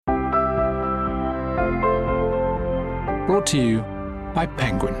Brought to you by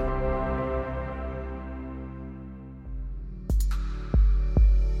Penguin.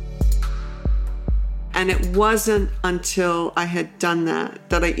 And it wasn't until I had done that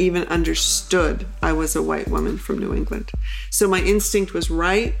I even understood I was a white woman from New England. So my instinct was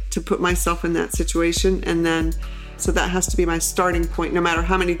right to put myself in that situation. And then, so that has to be my starting point. No matter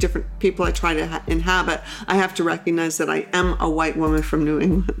how many different people I try to inhabit, I have to recognize that I am a white woman from New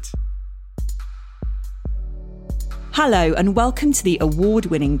England. Hello and welcome to the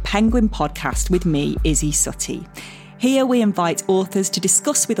award-winning Penguin podcast with me, Isy Suttie. Here we invite authors to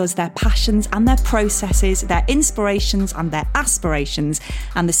discuss with us their passions and their processes, their inspirations and their aspirations,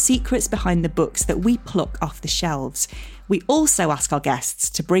 and the secrets behind the books that we pluck off the shelves. We also ask our guests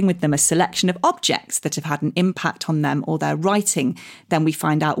to bring with them a selection of objects that have had an impact on them or their writing. Then we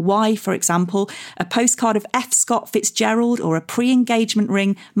find out why, for example, a postcard of F. Scott Fitzgerald or a pre-engagement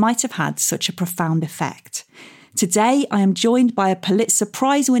ring might have had such a profound effect. Today, I am joined by a Pulitzer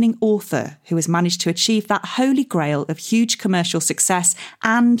Prize-winning author who has managed to achieve that holy grail of huge commercial success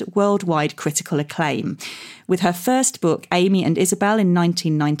and worldwide critical acclaim. With her first book, Amy and Isabel, in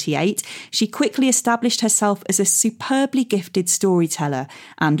 1998, she quickly established herself as a superbly gifted storyteller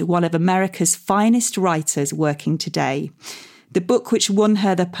and one of America's finest writers working today. The book which won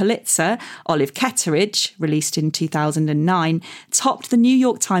her the Pulitzer, Olive Ketteridge, released in 2009, topped the New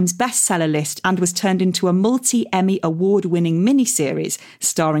York Times bestseller list and was turned into a multi-Emmy award-winning miniseries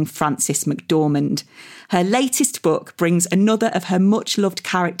starring Frances McDormand. Her latest book brings another of her much-loved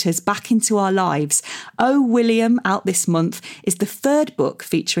characters back into our lives. Oh, William, out this month, is the third book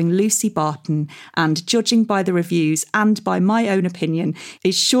featuring Lucy Barton and, judging by the reviews and by my own opinion,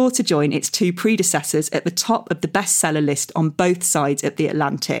 is sure to join its two predecessors at the top of the bestseller list on both sides of the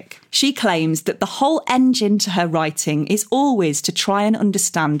Atlantic. She claims that the whole engine to her writing is always to try and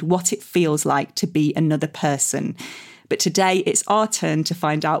understand what it feels like to be another person. But today it's our turn to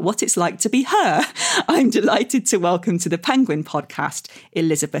find out what it's like to be her. I'm delighted to welcome to the Penguin podcast,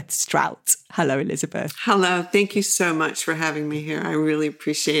 Elizabeth Strout. Hello, Elizabeth. Hello. Thank you so much for having me here. I really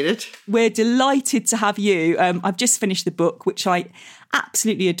appreciate it. We're delighted to have you. I've just finished the book, which I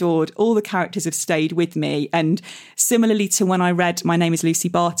absolutely adored. All the characters have stayed with me. And similarly to when I read My Name is Lucy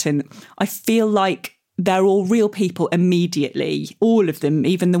Barton, I feel like they're all real people immediately, all of them,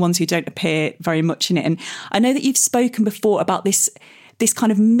 even the ones who don't appear very much in it. And I know that you've spoken before about this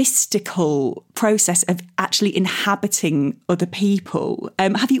kind of mystical process of actually inhabiting other people.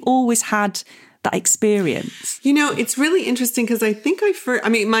 Have you always had that experience? You know, it's really interesting because I think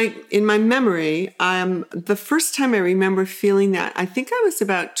in my memory, the first time I remember feeling that, I think I was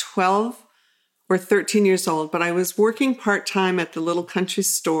about 12 or 13 years old, but I was working part-time at the little country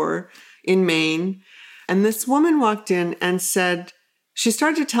store in Maine. And this woman walked in and said, she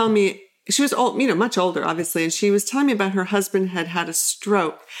started to tell me, she was old, much older, obviously, and she was telling me about her husband had had a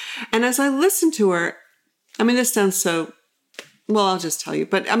stroke. And as I listened to her, this sounds so, well, I'll just tell you.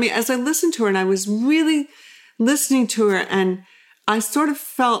 But as I listened to her and I was really listening to her, and I sort of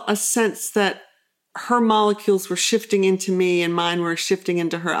felt a sense that her molecules were shifting into me and mine were shifting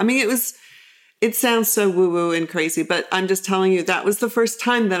into her. It sounds so woo-woo and crazy, but I'm just telling you, that was the first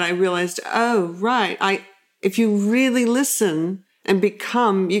time that I realized, oh, right. If you really listen and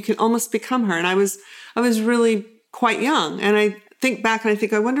become, you can almost become her. And I was really quite young. And I think back and I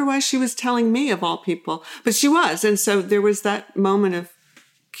think, I wonder why she was telling me of all people. But she was. And so there was that moment of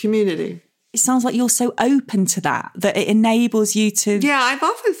community. It sounds like you're so open to that it enables you to... Yeah, I've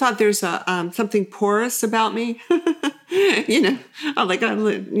often thought there's something porous about me. I'm like a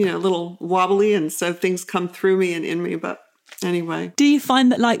little wobbly, and so things come through me and in me. But anyway. Do you find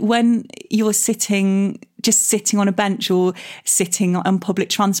that, like, when you're sitting on a bench or sitting on public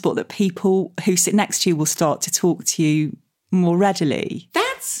transport, that people who sit next to you will start to talk to you more readily?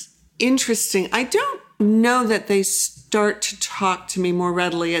 That's interesting. I don't know that they start to talk to me more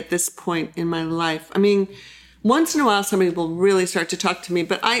readily at this point in my life. Once in a while, somebody will really start to talk to me,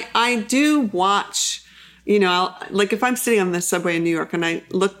 but I do watch, like if I'm sitting on the subway in New York and I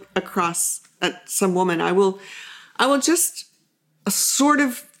look across at some woman, I will just sort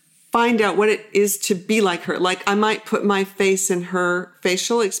of find out what it is to be like her. Like I might put my face in her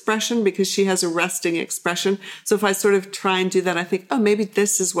facial expression because she has a resting expression. So if I sort of try and do that, I think, oh, maybe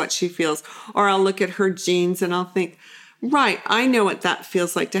this is what she feels. Or I'll look at her jeans and I'll think, right, I know what that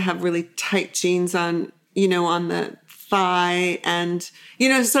feels like to have really tight jeans on, on the thigh. And,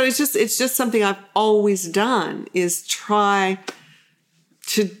 so it's just something I've always done, is try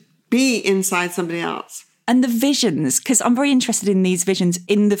to be inside somebody else. And the visions, because I'm very interested in these visions.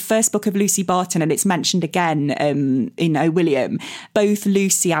 In the first book of Lucy Barton, and it's mentioned again in O. William, both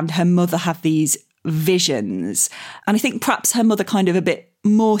Lucy and her mother have these visions. And I think perhaps her mother kind of a bit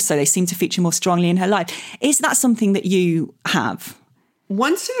more so. They seem to feature more strongly in her life. Is that something that you have?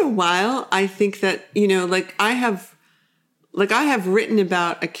 Once in a while, I think that, I have written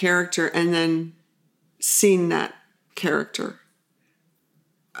about a character and then seen that character.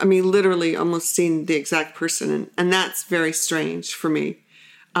 I mean, literally almost seen the exact person. And that's very strange for me.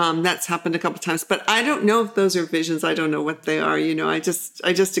 That's happened a couple of times, but I don't know if those are visions. I don't know what they are. I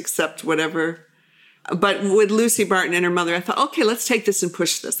just accept whatever. But with Lucy Barton and her mother, I thought, okay, let's take this and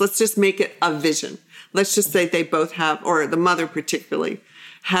push this. Let's just make it a vision. Let's just say they both have, or the mother particularly,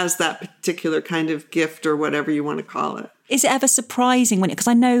 has that particular kind of gift or whatever you want to call it. Is it ever surprising because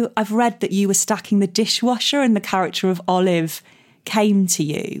I know I've read that you were stacking the dishwasher and the character of Olive came to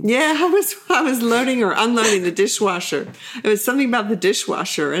you? Yeah, I was loading or unloading the dishwasher. It was something about the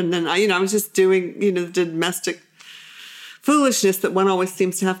dishwasher. And then I was just doing, the domestic foolishness that one always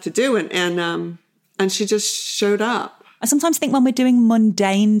seems to have to do. And she just showed up. I sometimes think when we're doing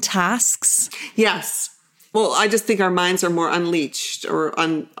mundane tasks. Yes. Well, I just think our minds are more unleashed or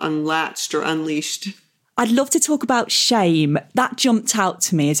unlatched or unleashed. I'd love to talk about shame. That jumped out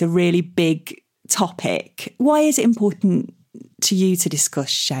to me as a really big topic. Why is it important to you to discuss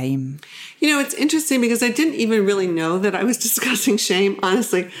shame? It's interesting because I didn't even really know that I was discussing shame,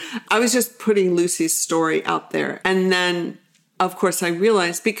 honestly. I was just putting Lucy's story out there. And then, of course, I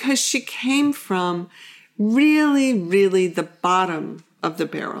realized because she came from really, really the bottom of the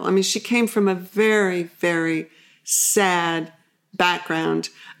barrel. I mean, she came from a very, very sad background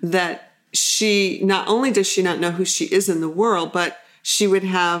that not only does she not know who she is in the world, but she would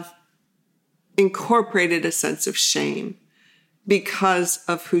have incorporated a sense of shame because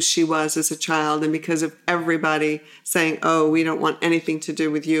of who she was as a child and because of everybody saying, oh, we don't want anything to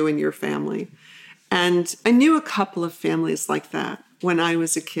do with you and your family. And I knew a couple of families like that when I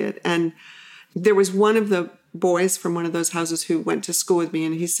was a kid. And there was one of the boys from one of those houses who went to school with me,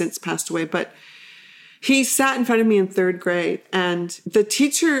 and he's since passed away. But he sat in front of me in third grade, and the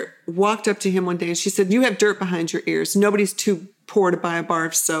teacher walked up to him one day and she said, you have dirt behind your ears. Nobody's too poor to buy a bar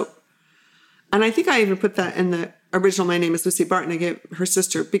of soap. And I think I even put that in the original My Name is Lucy Barton I gave her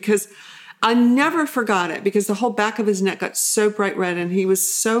sister, because I never forgot it, because the whole back of his neck got so bright red and he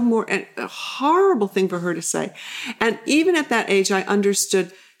was and a horrible thing for her to say. And even at that age, I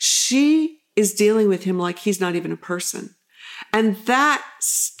understood she is dealing with him like he's not even a person. And that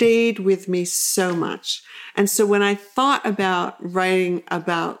stayed with me so much. And so when I thought about writing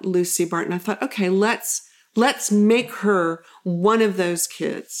about Lucy Barton, I thought, okay, let's make her one of those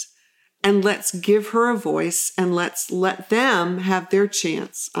kids. And let's give her a voice and let's let them have their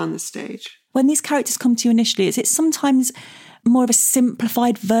chance on the stage. When these characters come to you initially, is it sometimes more of a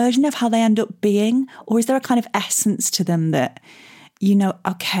simplified version of how they end up being? Or is there a kind of essence to them that,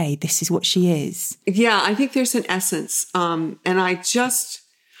 okay, this is what she is? Yeah, I think there's an essence. And I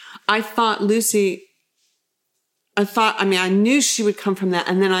thought Lucy, I knew she would come from that.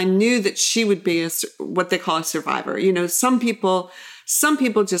 And then I knew that she would be what they call a survivor. Some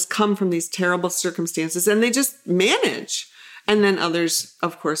people just come from these terrible circumstances and they just manage. And then others,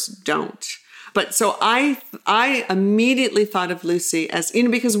 of course, don't. But so I immediately thought of Lucy as,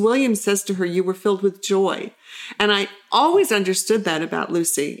 because William says to her, you were filled with joy. And I always understood that about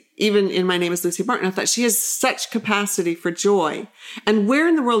Lucy. Even in My Name is Lucy Barton, I thought she has such capacity for joy. And where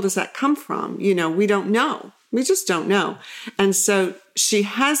in the world does that come from? We don't know. We just don't know. And so she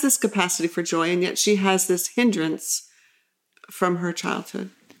has this capacity for joy, and yet she has this hindrance from her childhood.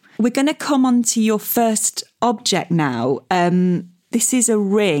 We're going to come on to your first object now. This is a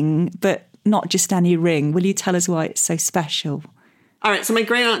ring, but not just any ring. Will you tell us why it's so special? All right. So my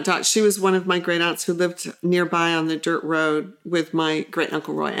great aunt Dot, she was one of my great aunts who lived nearby on the dirt road with my great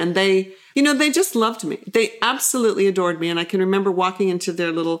uncle Roy. And they just loved me. They absolutely adored me. And I can remember walking into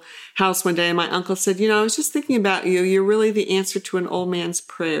their little house one day and my uncle said, I was just thinking about you. You're really the answer to an old man's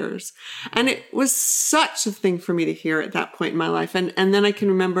prayers. And it was such a thing for me to hear at that point in my life. And then I can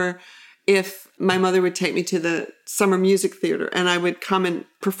remember if my mother would take me to the summer music theater and I would come and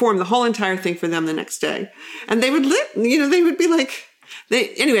perform the whole entire thing for them the next day. And they would they would be like,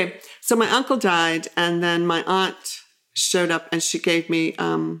 anyway, so my uncle died, and then my aunt showed up and she gave me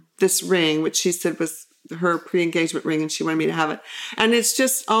this ring, which she said was her pre-engagement ring, and she wanted me to have it. And it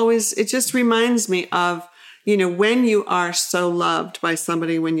just reminds me of, when you are so loved by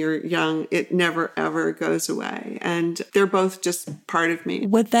somebody when you're young, it never, ever goes away. And they're both just part of me.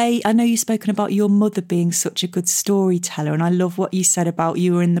 I know you've spoken about your mother being such a good storyteller, and I love what you said about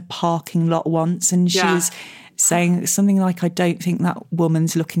you were in the parking lot once and she was saying something like, I don't think that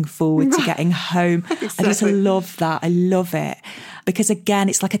woman's looking forward to getting home. Exactly. I just love that. I love it. Because again,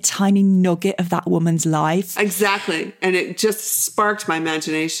 it's like a tiny nugget of that woman's life. Exactly. And it just sparked my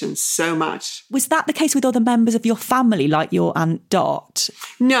imagination so much. Was that the case with other members of your family, like your Aunt Dot?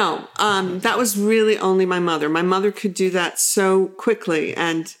 No, that was really only my mother. My mother could do that so quickly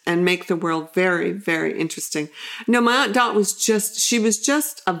and make the world very, very interesting. No, my Aunt Dot was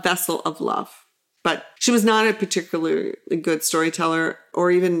just a vessel of love. But she was not a particularly good storyteller or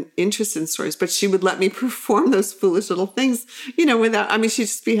even interested in stories, but she would let me perform those foolish little things, she'd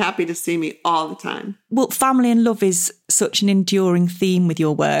just be happy to see me all the time. Well, family and love is such an enduring theme with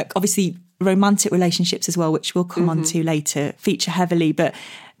your work. Obviously, romantic relationships as well, which we'll come on to later, feature heavily, but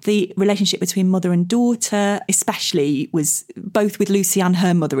the relationship between mother and daughter, especially, was both with Lucy and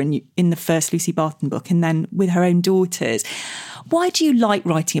her mother in the first Lucy Barton book, and then with her own daughters. Why do you like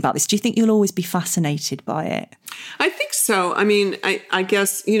writing about this? Do you think you'll always be fascinated by it? I think so. I mean, I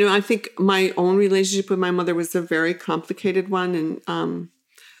guess, I think my own relationship with my mother was a very complicated one,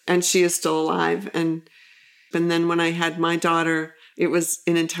 and she is still alive. And then when I had my daughter, it was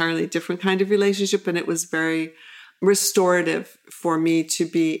an entirely different kind of relationship, and it was very restorative for me to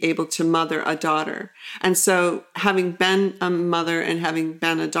be able to mother a daughter. And so having been a mother and having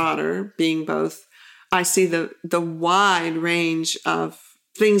been a daughter, being both, I see the wide range of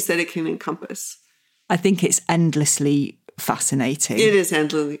things that it can encompass. I think it's endlessly fascinating. It is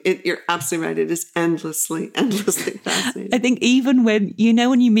endlessly. You're absolutely right. It is endlessly fascinating. I think even when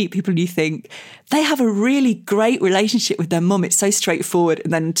you meet people and you think they have a really great relationship with their mum, it's so straightforward.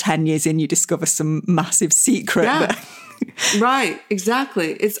 And then 10 years in, you discover some massive secret. Yeah. Right.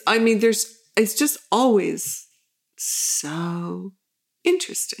 Exactly. It's just always so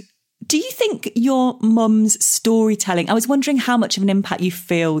interesting. Do you think your mum's storytelling, I was wondering how much of an impact you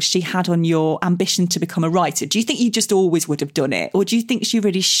feel she had on your ambition to become a writer? Do you think you just always would have done it? Or do you think she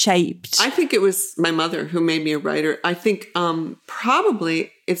really shaped? I think it was my mother who made me a writer. I think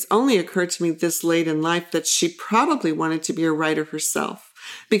probably it's only occurred to me this late in life that she probably wanted to be a writer herself,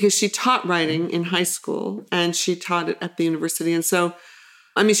 because she taught writing in high school and she taught it at the university. And so,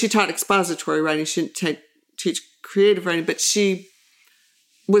 she taught expository writing. She didn't teach creative writing, but she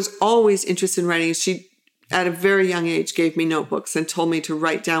was always interested in writing. She, at a very young age, gave me notebooks and told me to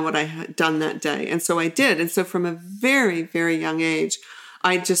write down what I had done that day. And so I did. And so from a very, very young age,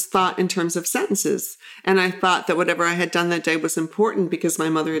 I just thought in terms of sentences. And I thought that whatever I had done that day was important because my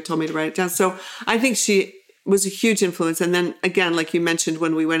mother had told me to write it down. So I think she was a huge influence. And then again, like you mentioned,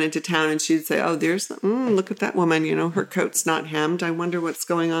 when we went into town and she'd say, oh, look at that woman, her coat's not hemmed. I wonder what's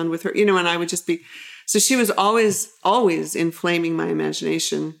going on with her, and I would just be... So she was always inflaming my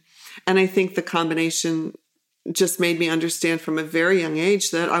imagination. And I think the combination just made me understand from a very young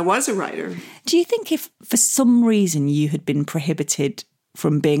age that I was a writer. Do you think if for some reason you had been prohibited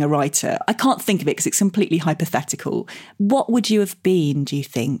from being a writer, I can't think of it because it's completely hypothetical, what would you have been, do you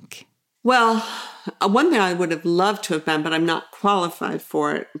think? Well, one thing I would have loved to have been, but I'm not qualified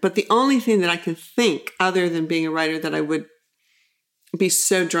for it. But the only thing that I can think other than being a writer that I would be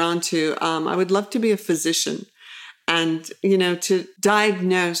so drawn to, I would love to be a physician and, to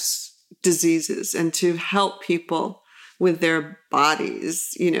diagnose diseases and to help people with their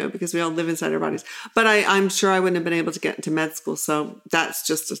bodies, because we all live inside our bodies. But I'm sure I wouldn't have been able to get into med school. So that's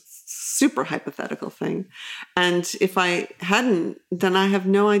just a super hypothetical thing. And if I hadn't, then I have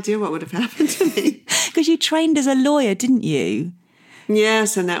no idea what would have happened to me. Because you trained as a lawyer, didn't you?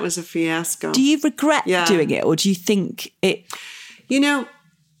 Yes, and that was a fiasco. Do you regret doing it, or do you think it...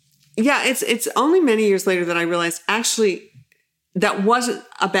 It's only many years later that I realized actually that wasn't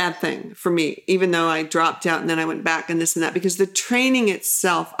a bad thing for me, even though I dropped out and then I went back and this and that, because the training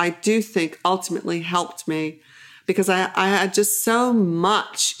itself, I do think ultimately helped me because I had just so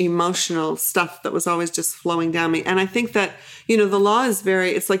much emotional stuff that was always just flowing down me. And I think that, the law is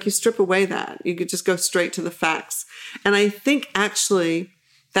it's like you strip away that. You could just go straight to the facts. And I think actually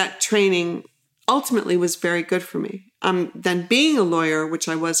that training ultimately was very good for me. Then being a lawyer, which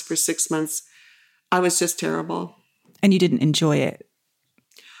I was for 6 months, I was just terrible. And you didn't enjoy it?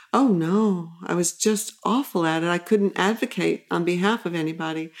 Oh, no. I was just awful at it. I couldn't advocate on behalf of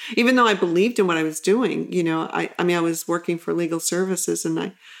anybody, even though I believed in what I was doing. I was working for legal services and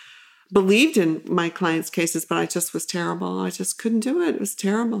I believed in my clients' cases, but I just was terrible. I just couldn't do it. It was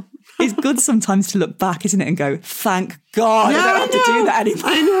terrible. It's good sometimes to look back, isn't it, and go, thank God I don't have to do that anymore.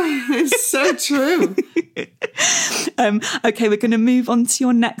 I know. It's so true. Okay, we're going to move on to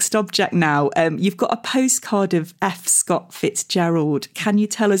your next object now. You've got a postcard of F. Scott Fitzgerald. Can you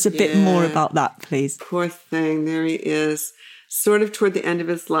tell us a bit more about that, please? Poor thing. There he is, sort of toward the end of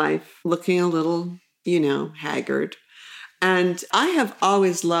his life, looking a little haggard. And I have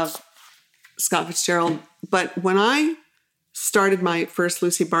always loved Scott Fitzgerald. But when I started my first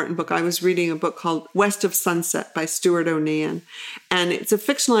Lucy Barton book, I was reading a book called West of Sunset by Stuart O'Nan. And it's a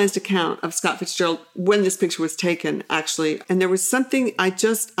fictionalized account of Scott Fitzgerald when this picture was taken, actually. And there was something I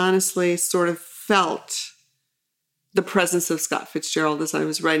just honestly sort of felt the presence of Scott Fitzgerald as I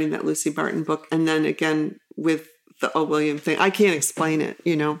was writing that Lucy Barton book. And then again with the O. William thing. I can't explain it,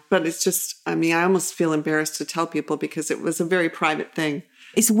 but it's just, I almost feel embarrassed to tell people because it was a very private thing.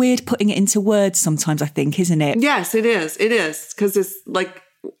 It's weird putting it into words sometimes, I think, isn't it? Yes, it is. It is. Because it's like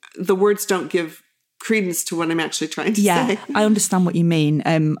the words don't give credence to what I'm actually trying to say. Yeah, I understand what you mean.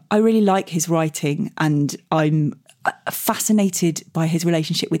 I really like his writing, and I'm fascinated by his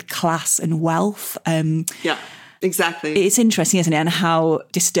relationship with class and wealth. Yeah. Exactly. It's interesting, isn't it? And how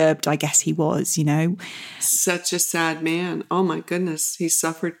disturbed, I guess, he was, Such a sad man. Oh, my goodness. He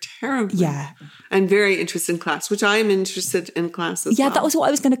suffered terribly. Yeah. And very interested in class, which I am interested in class as well. Yeah, that was what I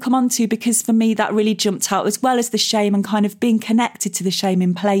was going to come on to, because for me, that really jumped out, as well as the shame and kind of being connected to the shame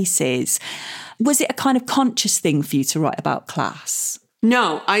in places. Was it a kind of conscious thing for you to write about class?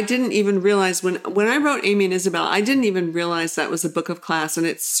 No, I didn't even realize when I wrote Amy and Isabel, I didn't even realize that was a book of class. And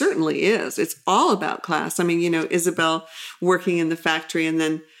it certainly is. It's all about class. Isabel working in the factory and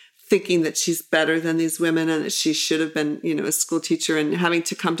then thinking that she's better than these women and that she should have been, a school teacher, and having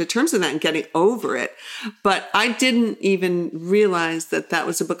to come to terms with that and getting over it. But I didn't even realize that that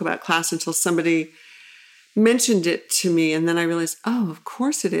was a book about class until somebody mentioned it to me. And then I realized, oh, of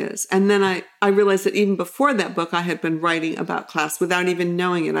course it is. And then I realized that even before that book, I had been writing about class without even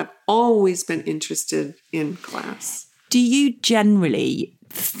knowing it. I've always been interested in class. Do you generally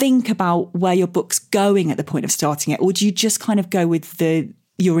think about where your book's going at the point of starting it? Or do you just kind of go with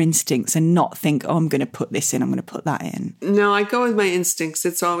your instincts and not think, oh, I'm going to put this in, I'm going to put that in? No, I go with my instincts.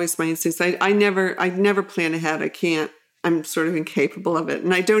 It's always my instincts. I never plan ahead. I can't. I'm sort of incapable of it.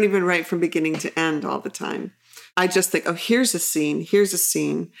 And I don't even write from beginning to end all the time. I just think, oh, here's a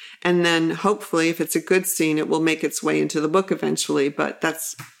scene. And then hopefully if it's a good scene, it will make its way into the book eventually. But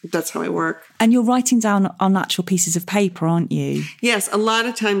that's how I work. And you're writing down on actual pieces of paper, aren't you? Yes. A lot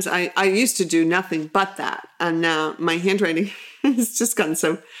of times I used to do nothing but that. And now my handwriting has just gotten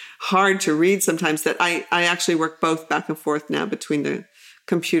so hard to read sometimes that I actually work both back and forth now between the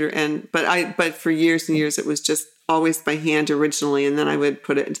computer but for years and years, it was just always by hand originally, and then I would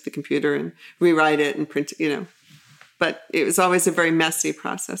put it into the computer and rewrite it and print it, But it was always a very messy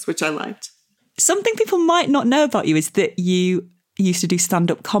process, which I liked. Something people might not know about you is that you used to do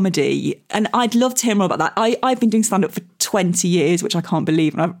stand-up comedy, and I'd love to hear more about that. I've been doing stand-up for 20 years, which I can't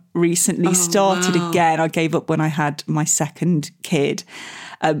believe, and I've recently started again. I gave up when I had my second kid.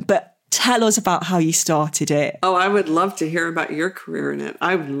 But tell us about how you started it. Oh, I would love to hear about your career in it.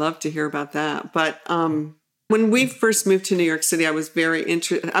 I would love to hear about that. But when we first moved to New York City, I was very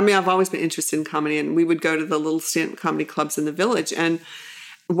interested. I've always been interested in comedy, and we would go to the little stand-up comedy clubs in the Village. And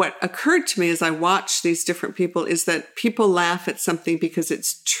what occurred to me as I watched these different people is that people laugh at something because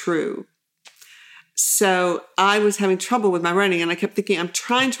it's true. So I was having trouble with my writing, and I kept thinking, I'm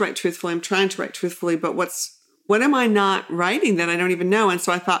trying to write truthfully, but what am I not writing that I don't even know? And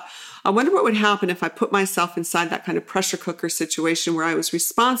so I thought, I wonder what would happen if I put myself inside that kind of pressure cooker situation where I was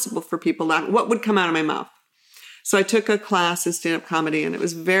responsible for people laughing. What would come out of my mouth? So I took a class in stand-up comedy, and it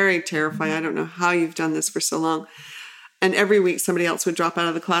was very terrifying. I don't know how you've done this for so long. And every week somebody else would drop out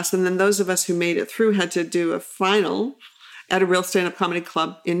of the class. And then those of us who made it through had to do a final at a real stand-up comedy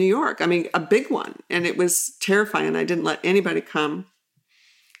club in New York. A big one. And it was terrifying. I didn't let anybody come.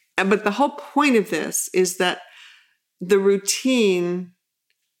 But the whole point of this is that the routine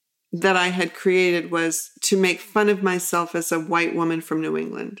that I had created was to make fun of myself as a white woman from New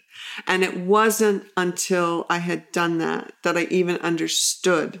England. And it wasn't until I had done that I even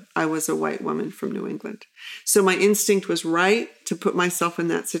understood I was a white woman from New England. So my instinct was right to put myself in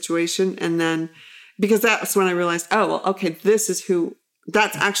that situation. And then, because that's when I realized, oh, well, okay, that's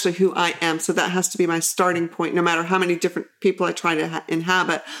actually who I am. So that has to be my starting point. No matter how many different people I try to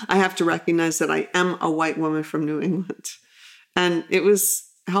inhabit, I have to recognize that I am a white woman from New England. And it was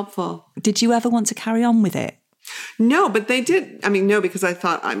helpful. Did you ever want to carry on with it? No, but they did. No, because I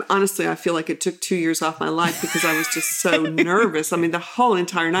thought, I feel like it took 2 years off my life because I was just so nervous. The whole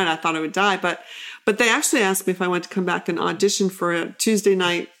entire night I thought I would die. But they actually asked me if I wanted to come back and audition for a Tuesday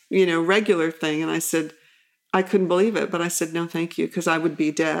night, regular thing. And I said, I couldn't believe it, but I said, no, thank you, because I would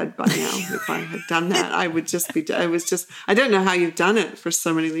be dead by now if I had done that. I would just be dead. It was just, I don't know how you've done it for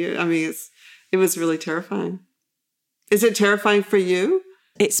so many years. It was really terrifying. Is it terrifying for you?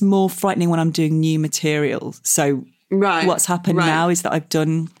 It's more frightening when I'm doing new material. So what's happened now is that I've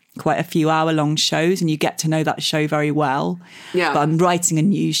done quite a few hour-long shows and you get to know that show very well. Yeah. But I'm writing a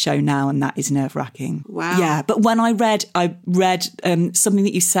news show now and that is nerve-wracking. Wow. Yeah, but when I read something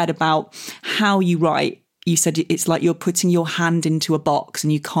that you said about how you write. You said it's like you're putting your hand into a box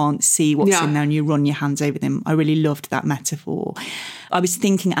and you can't see what's in there and you run your hands over them. I really loved that metaphor. I was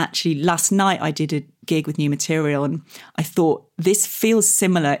thinking actually last night I did a gig with New Material and I thought this feels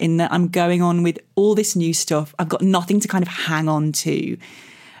similar in that I'm going on with all this new stuff. I've got nothing to kind of hang on to.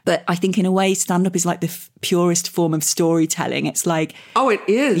 But I think in a way stand-up is like the purest form of storytelling. It's like... Oh, it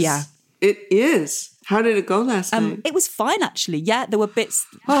is. Yeah. It is. How did it go last night? It was fine, actually. Yeah, there were bits...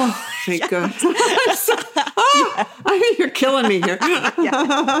 Oh, thank God. I mean, you're killing me here.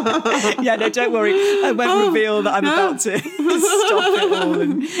 Yeah, no, don't worry. I won't reveal that I'm about to stop it all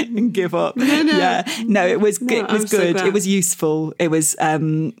and give up. No. Yeah, no, it was good. It was good. So it was useful. It was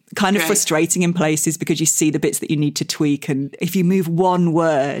kind of frustrating in places because you see the bits that you need to tweak. And if you move one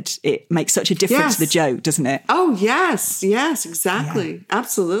word, it makes such a difference to the joke, doesn't it? Oh, yes, exactly. Yeah.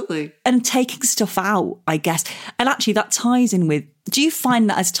 Absolutely. And taking stuff out, I guess. And actually that ties in with, do you find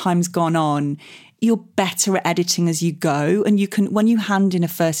that as time's gone on, you're better at editing as you go? And you can, when you hand in a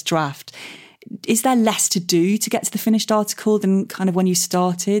first draft, is there less to do to get to the finished article than kind of when you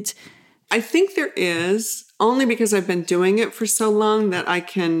started? I think there is, only because I've been doing it for so long that I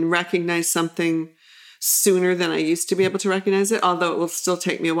can recognize something sooner than I used to be able to recognize it, although it will still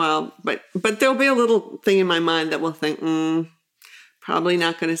take me a while. But there'll be a little thing in my mind that will think, probably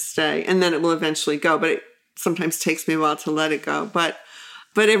not going to stay. And then it will eventually go. But it sometimes takes me a while to let it go. But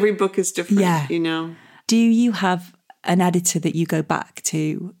every book is different, you know. Do you have an editor that you go back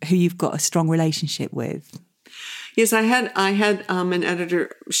to who you've got a strong relationship with? Yes, I had an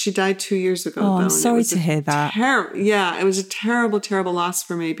editor. She died 2 years ago. Oh, I'm sorry to hear that. It was a terrible, terrible loss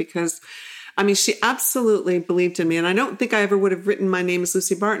for me because, I mean, she absolutely believed in me. And I don't think I ever would have written My Name is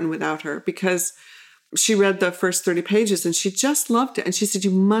Lucy Barton without her, because she read the first 30 pages and she just loved it. And she said,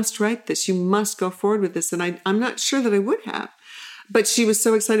 you must write this. You must go forward with this. And I'm not sure that I would have. But she was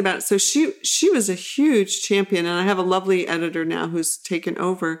so excited about it. So she was a huge champion. And I have a lovely editor now who's taken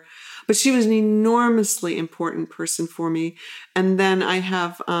over. But she was an enormously important person for me. And then I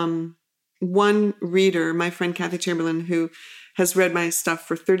have one reader, my friend Kathy Chamberlain, who has read my stuff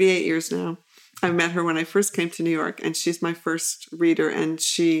for 38 years now. I met her when I first came to New York, and she's my first reader. And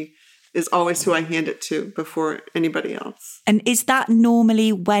she is always who I hand it to before anybody else. And is that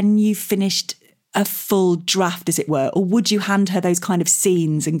normally when you finished a full draft, as it were, or would you hand her those kind of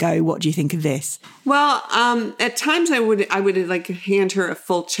scenes and go, what do you think of this? Well, at times I would like hand her a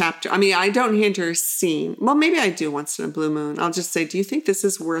full chapter. I mean, I don't hand her a scene. Well, maybe I do once in a blue moon. I'll just say, do you think this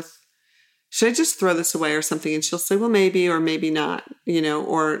is should I just throw this away or something? And she'll say, well, maybe, or maybe not, you know,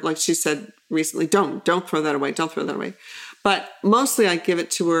 or like she said recently, don't throw that away. Don't throw that away. But mostly I give it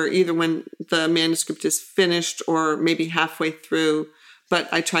to her either when the manuscript is finished or maybe halfway through. But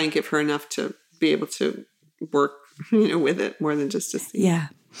I try and give her enough to be able to work, you know, with it more than just a scene. Yeah.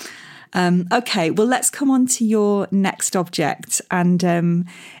 Okay. Well, let's come on to your next object. And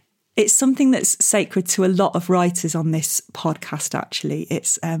it's something that's sacred to a lot of writers on this podcast, actually.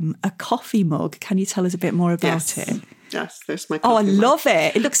 It's a coffee mug. Can you tell us a bit more about it? Yes, there's my coffee mug. I love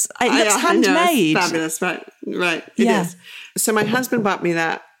it. It looks handmade. I know, it's fabulous, right. It is. So my husband bought me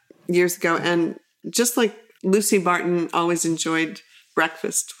that years ago. And just like Lucy Barton always enjoyed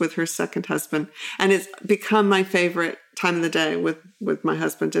breakfast with her second husband. And it's become my favorite time of the day with my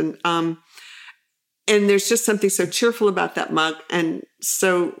husband. And there's just something so cheerful about that mug and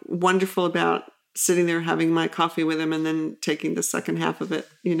so wonderful about sitting there having my coffee with him and then taking the second half of it,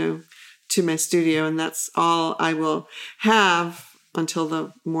 you know, to my studio. And that's all I will have until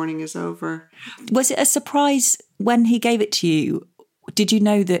the morning is over. Was it a surprise when he gave it to you? Did you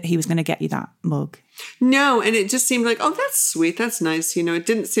know that he was going to get you that mug? No, and it just seemed like, oh, that's sweet, that's nice. You know, it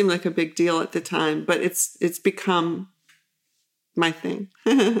didn't seem like a big deal at the time, but it's become my thing.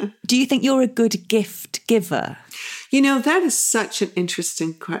 Do you think you're a good gift giver? You know, that is such an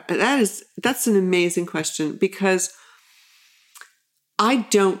interesting question. That's an amazing question, because I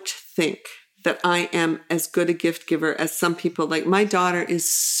don't think that I am as good a gift giver as some people. Like, my daughter is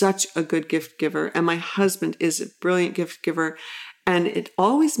such a good gift giver, and my husband is a brilliant gift giver. And it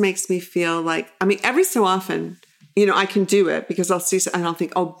always makes me feel like, I mean, every so often, you know, I can do it because I'll see and I'll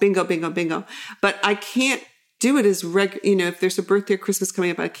think, oh, bingo, bingo, bingo. But I can't do it as you know, if there's a birthday or Christmas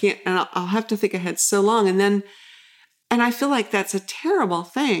coming up, I can't, and I'll have to think ahead so long. And I feel like that's a terrible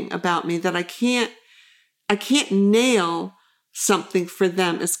thing about me, that I can't nail something for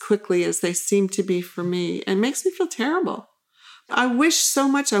them as quickly as they seem to be for me. It makes me feel terrible. I wish so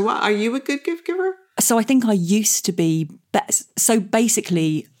much I was. Are you a good gift giver? So I think I used to be. So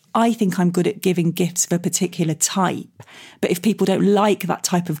basically, I think I'm good at giving gifts of a particular type, but if people don't like that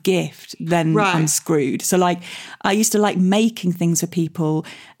type of gift, then I'm screwed. So like, I used to like making things for people,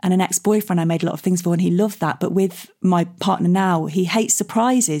 and an ex-boyfriend I made a lot of things for, and he loved that. But with my partner now, he hates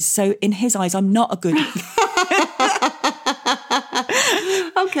surprises. So in his eyes, I'm not a good...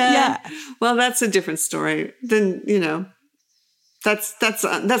 Okay. Yeah. Well, that's a different story. Then, you know,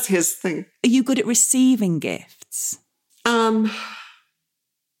 that's his thing. Are you good at receiving gifts?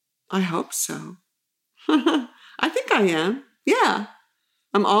 I hope so. I think I am. Yeah.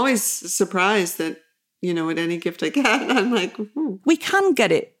 I'm always surprised that, you know, at any gift I get, I'm like, ooh. We can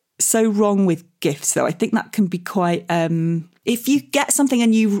get it so wrong with gifts, though. I think that can be quite... if you get something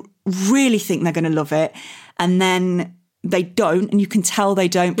and you really think they're going to love it, and then they don't, and you can tell they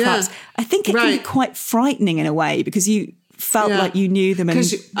don't, perhaps, I think it can be quite frightening in a way, because you felt like you knew them.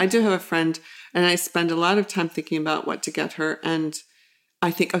 Because I do have a friend, and I spend a lot of time thinking about what to get her, and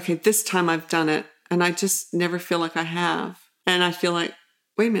I think, okay, this time I've done it, and I just never feel like I have. And I feel like,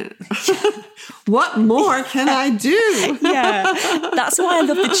 wait a minute, what more can I do? Yeah, that's why I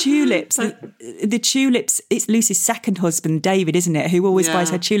love the tulips. The tulips, it's Lucy's second husband, David, isn't it, who always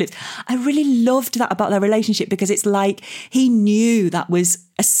buys her tulips. I really loved that about their relationship, because it's like he knew that was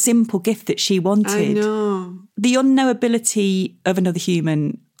a simple gift that she wanted. I know. The unknowability of another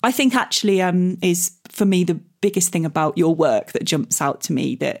human, I think actually is, for me, the biggest thing about your work that jumps out to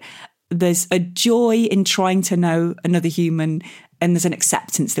me, that there's a joy in trying to know another human, and there's an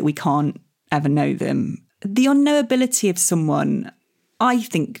acceptance that we can't ever know them. The unknowability of someone, I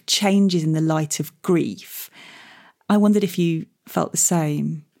think, changes in the light of grief. I wondered if you felt the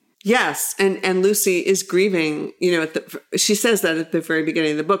same. Yes, and Lucy is grieving, you know, she says that at the very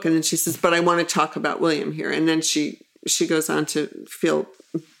beginning of the book, and then she says, but I want to talk about William here. And then she goes on to feel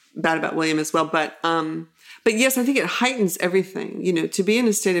bad about William as well. But yes, I think it heightens everything. You know, to be in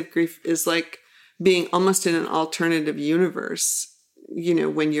a state of grief is like being almost in an alternative universe, you know,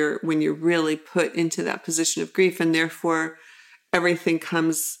 when you're really put into that position of grief, and therefore everything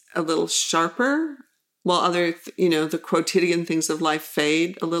comes a little sharper, while other, you know, the quotidian things of life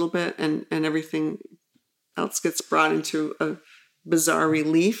fade a little bit, and everything else gets brought into a bizarre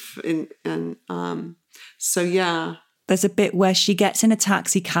relief. So, yeah. There's a bit where she gets in a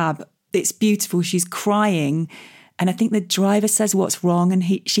taxi cab. It's beautiful. She's crying. And I think the driver says, what's wrong?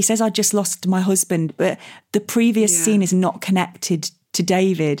 And she says, I just lost my husband. But the previous scene is not connected to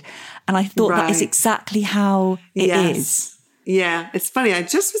David. And I thought that is exactly how it is. Yeah, it's funny. I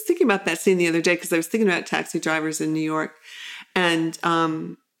just was thinking about that scene the other day, because I was thinking about taxi drivers in New York. And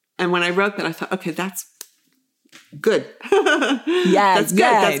when I wrote that, I thought, okay, that's good. Yeah, that's good.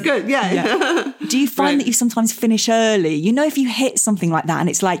 That's good. Yeah. Do you find that you sometimes finish early? You know, if you hit something like that and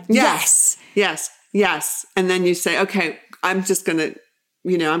it's like, yes. And then you say, okay, I'm just going to,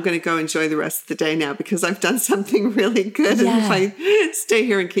 you know, I'm going to go enjoy the rest of the day now, because I've done something really good. Yeah. And if I stay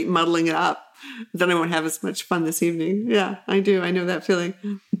here and keep muddling it up, then I won't have as much fun this evening. Yeah, I do. I know that feeling.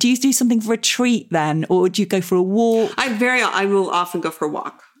 Do you do something for a treat then? Or do you go for a walk? I will often go for a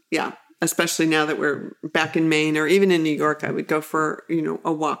walk. Yeah. Especially now that we're back in Maine, or even in New York, I would go for, you know,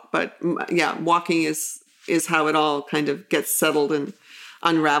 a walk. But yeah, walking is how it all kind of gets settled and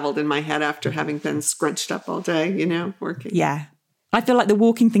unraveled in my head after having been scrunched up all day, you know, working. Yeah. I feel like the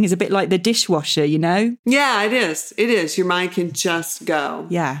walking thing is a bit like the dishwasher, you know? Yeah, it is. It is. Your mind can just go.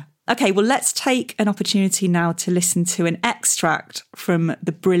 Yeah. Okay, well, let's take an opportunity now to listen to an extract from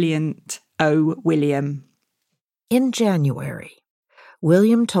the brilliant O. William. In January,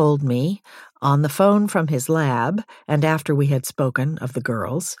 William told me, on the phone from his lab and after we had spoken of the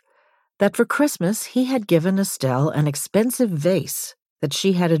girls, that for Christmas he had given Estelle an expensive vase that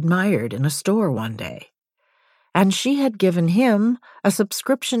she had admired in a store one day. And she had given him a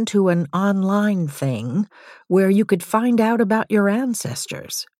subscription to an online thing where you could find out about your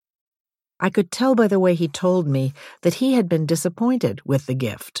ancestors. I could tell by the way he told me that he had been disappointed with the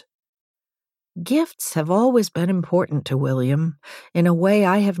gift. Gifts have always been important to William in a way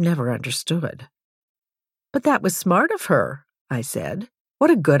I have never understood. But that was smart of her, I said.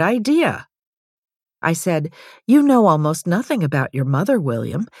 What a good idea. I said, you know almost nothing about your mother,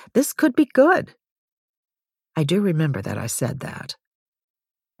 William. This could be good. I do remember that I said that.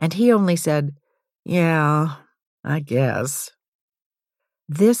 And he only said, yeah, I guess.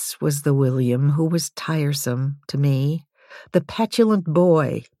 This was the William who was tiresome to me, the petulant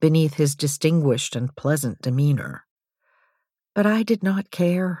boy beneath his distinguished and pleasant demeanor. But I did not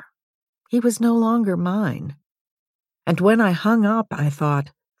care. He was no longer mine. And when I hung up, I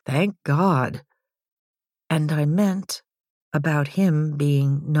thought, thank God. And I meant about him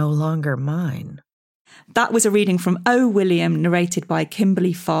being no longer mine. That was a reading from O. William, narrated by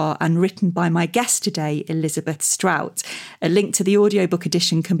Kimberly Farr and written by my guest today, Elizabeth Strout. A link to the audiobook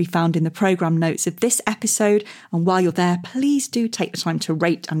edition can be found in the programme notes of this episode. And while you're there, please do take the time to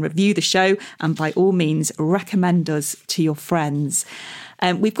rate and review the show, and by all means, recommend us to your friends.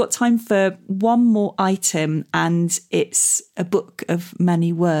 We've got time for one more item, and it's a book of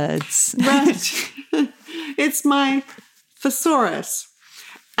many words. Right. It's my thesaurus.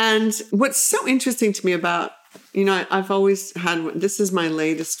 And what's so interesting to me about, I've always had one. This is my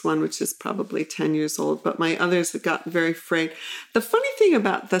latest one, which is probably 10 years old, but my others have got very frayed. The funny thing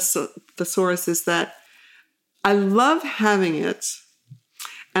about the thesaurus is that I love having it,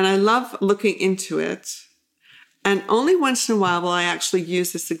 and I love looking into it. And only once in a while will I actually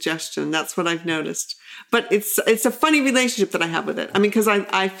use a suggestion. That's what I've noticed. But it's a funny relationship that I have with it. I mean, because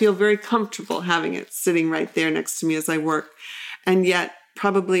I feel very comfortable having it sitting right there next to me as I work. And yet,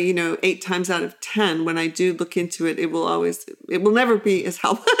 probably, 8 times out of 10, when I do look into it, it will never be as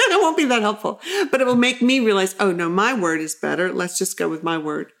helpful. It won't be that helpful. But it will make me realize, oh, no, my word is better. Let's just go with my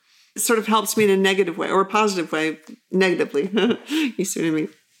word. It sort of helps me in a negative way, or a positive way, negatively. You see what I mean?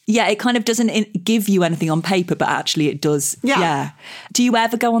 Yeah, it kind of doesn't give you anything on paper, but actually it does. Yeah. Do you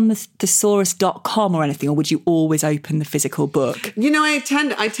ever go on the thesaurus.com or anything, or would you always open the physical book? I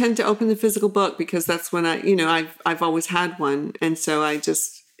tend to open the physical book because that's when I've always had one. And so I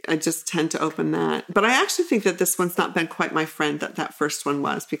just tend to open that. But I actually think that this one's not been quite my friend that first one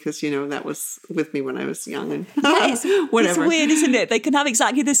was, because, that was with me when I was young and whatever. It's weird, isn't it? They can have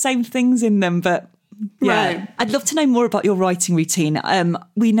exactly the same things in them, but... Yeah. Right. I'd love to know more about your writing routine.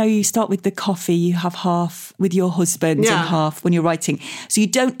 We know you start with the coffee, you have half with your husband and half when you're writing. So you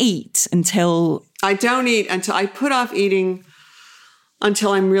don't eat until... I don't eat until I put off eating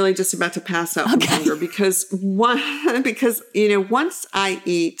until I'm really just about to pass out from hunger. Because once I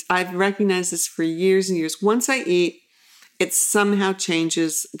eat, I've recognized this for years and years. Once I eat, it somehow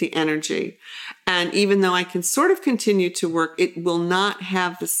changes the energy. And even though I can sort of continue to work, it will not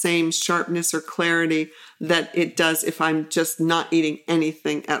have the same sharpness or clarity that it does if I'm just not eating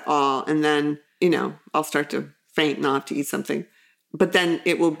anything at all. And then, I'll start to faint and I'll have to eat something. But then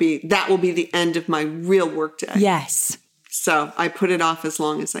that will be the end of my real work day. Yes. So I put it off as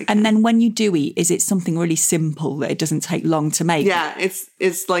long as I can. And then when you do eat, is it something really simple that it doesn't take long to make? Yeah,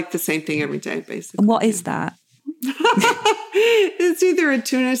 it's like the same thing every day, basically. And what is that? It's either a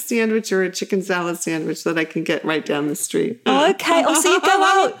tuna sandwich or a chicken salad sandwich that I can get right down the street. Oh, okay. Oh, so you go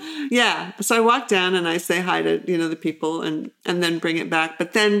out. Yeah. So I walk down and I say hi to, the people and then bring it back.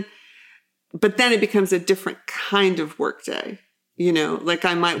 But then it becomes a different kind of work day. Like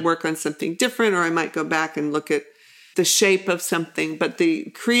I might work on something different, or I might go back and look at the shape of something. But the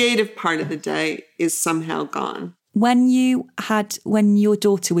creative part of the day is somehow gone. When your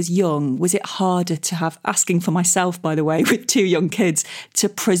daughter was young, was it harder to have, asking for myself, by the way, with 2 young kids, to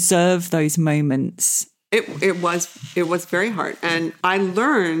preserve those moments? It was very hard. And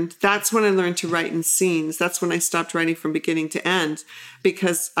that's when I learned to write in scenes. That's when I stopped writing from beginning to end,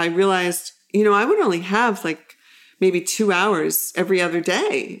 because I realized, I would only have like maybe 2 hours every other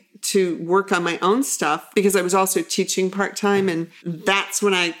day to work on my own stuff, because I was also teaching part-time. And that's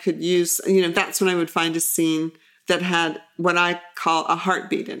when I could use, that's when I would find a scene that had what I call a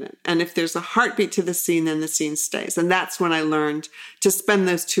heartbeat in it. And if there's a heartbeat to the scene, then the scene stays. And that's when I learned to spend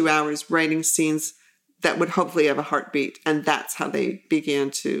those 2 hours writing scenes that would hopefully have a heartbeat. And that's how they began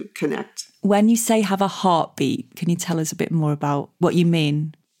to connect. When you say have a heartbeat, can you tell us a bit more about what you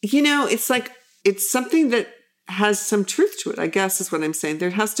mean? It's something that has some truth to it, I guess is what I'm saying. There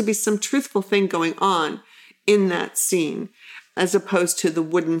has to be some truthful thing going on in that scene, as opposed to the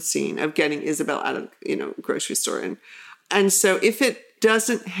wooden scene of getting Isabel out of, grocery store. And so if it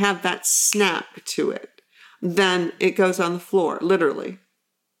doesn't have that snap to it, then it goes on the floor, literally,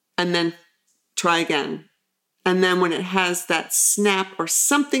 and then try again. And then when it has that snap or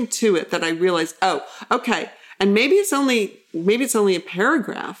something to it that I realize, oh, okay. And maybe it's only a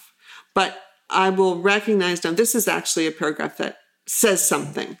paragraph, but I will recognize, now this is actually a paragraph that says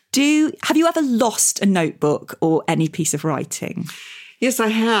something. Have you ever lost a notebook or any piece of writing? Yes, I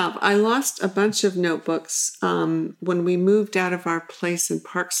have. I lost a bunch of notebooks when we moved out of our place in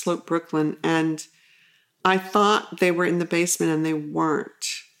Park Slope, Brooklyn, and I thought they were in the basement and they weren't.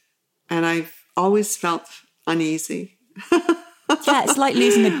 And I've always felt uneasy. Yeah, it's like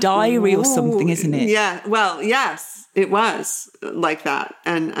losing a diary or something, isn't it? Yeah, well, yes, it was like that.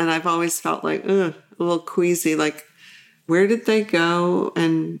 And I've always felt like, a little queasy, like, where did they go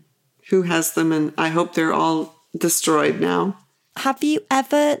and who has them? And I hope they're all destroyed now. Have you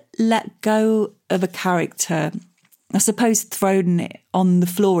ever let go of a character I suppose, thrown it on the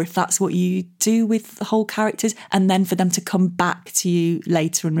floor if that's what you do with the whole characters, and then for them to come back to you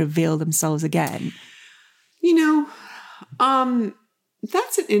later and reveal themselves again?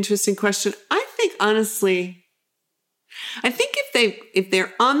 That's an interesting question. I think, honestly, if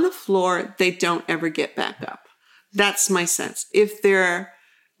they're on the floor, they don't ever get back up. That's my sense. If they're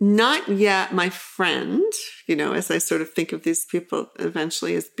not yet my friend, as I sort of think of these people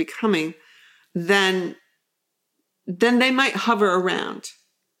eventually as becoming, then they might hover around.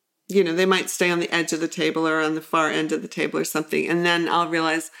 They might stay on the edge of the table or on the far end of the table or something. And then I'll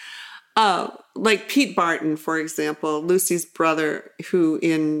realize, like Pete Barton, for example, Lucy's brother, who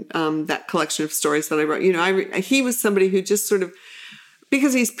in that collection of stories that I wrote, he was somebody who just sort of,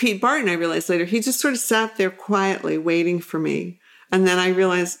 because he's Pete Barton, I realized later, he just sort of sat there quietly waiting for me. And then I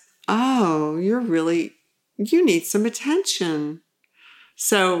realized, oh, you need some attention.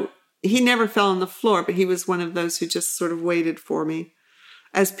 So he never fell on the floor, but he was one of those who just sort of waited for me,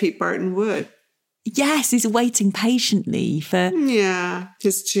 as Pete Barton would. Yes, he's waiting patiently for... Yeah,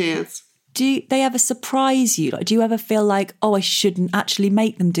 his chance. Do they ever surprise you? Do you ever feel like, oh, I shouldn't actually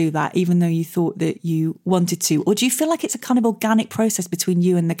make them do that, even though you thought that you wanted to? Or do you feel like it's a kind of organic process between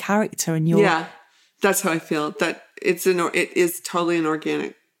you and the character and your... Yeah, that's how I feel. That it is totally an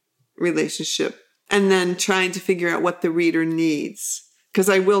organic relationship. And then trying to figure out what the reader needs. Because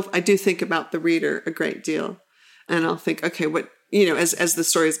I do think about the reader a great deal. And I'll think, okay, what... as the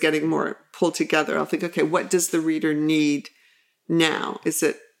story is getting more pulled together, I'll think, okay, what does the reader need now? Is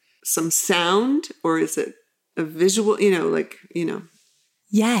it some sound or is it a visual,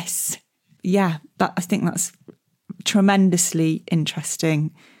 Yes. Yeah, I think that's tremendously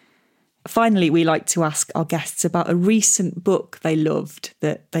interesting. Finally, we like to ask our guests about a recent book they loved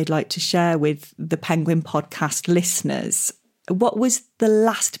that they'd like to share with the Penguin podcast listeners. What was the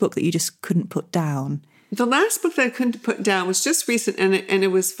last book that you just couldn't put down? The last book that I couldn't put down was just recent, and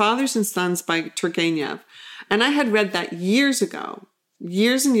it was Fathers and Sons by Turgenev. And I had read that years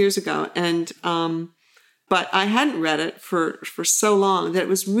and years ago, and but I hadn't read it for so long that it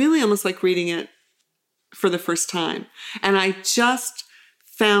was really almost like reading it for the first time. And I just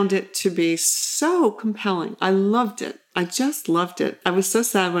found it to be so compelling. I loved it. I just loved it. I was so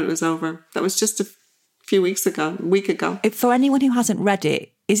sad when it was over. That was just a week ago. For anyone who hasn't read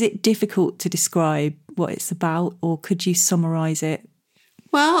it, is it difficult to describe what it's about, or could you summarize it?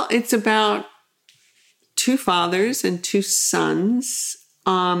 Well, it's about two fathers and two sons.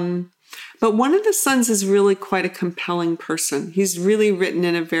 But one of the sons is really quite a compelling person. He's really written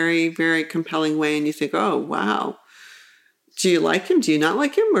in a very, very compelling way. And you think, oh, wow. Do you like him? Do you not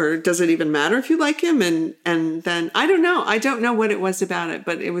like him? Or does it even matter if you like him? And then I don't know. I don't know what it was about it,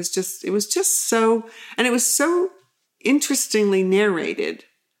 but it was just so, and it was so interestingly narrated.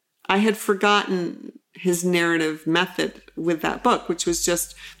 I had forgotten his narrative method with that book, which was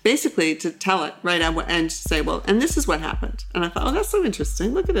just basically to tell it right and to say, well, and this is what happened. And I thought, oh, that's so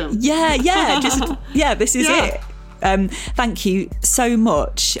interesting. Look at him. Yeah. This is it. Thank you so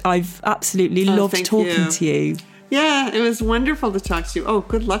much. I've absolutely loved talking to you. Yeah, it was wonderful to talk to you. Oh,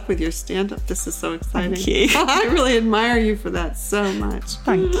 good luck with your stand-up. This is so exciting. Thank you. I really admire you for that so much.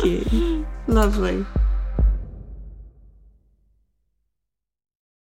 Thank you. Lovely.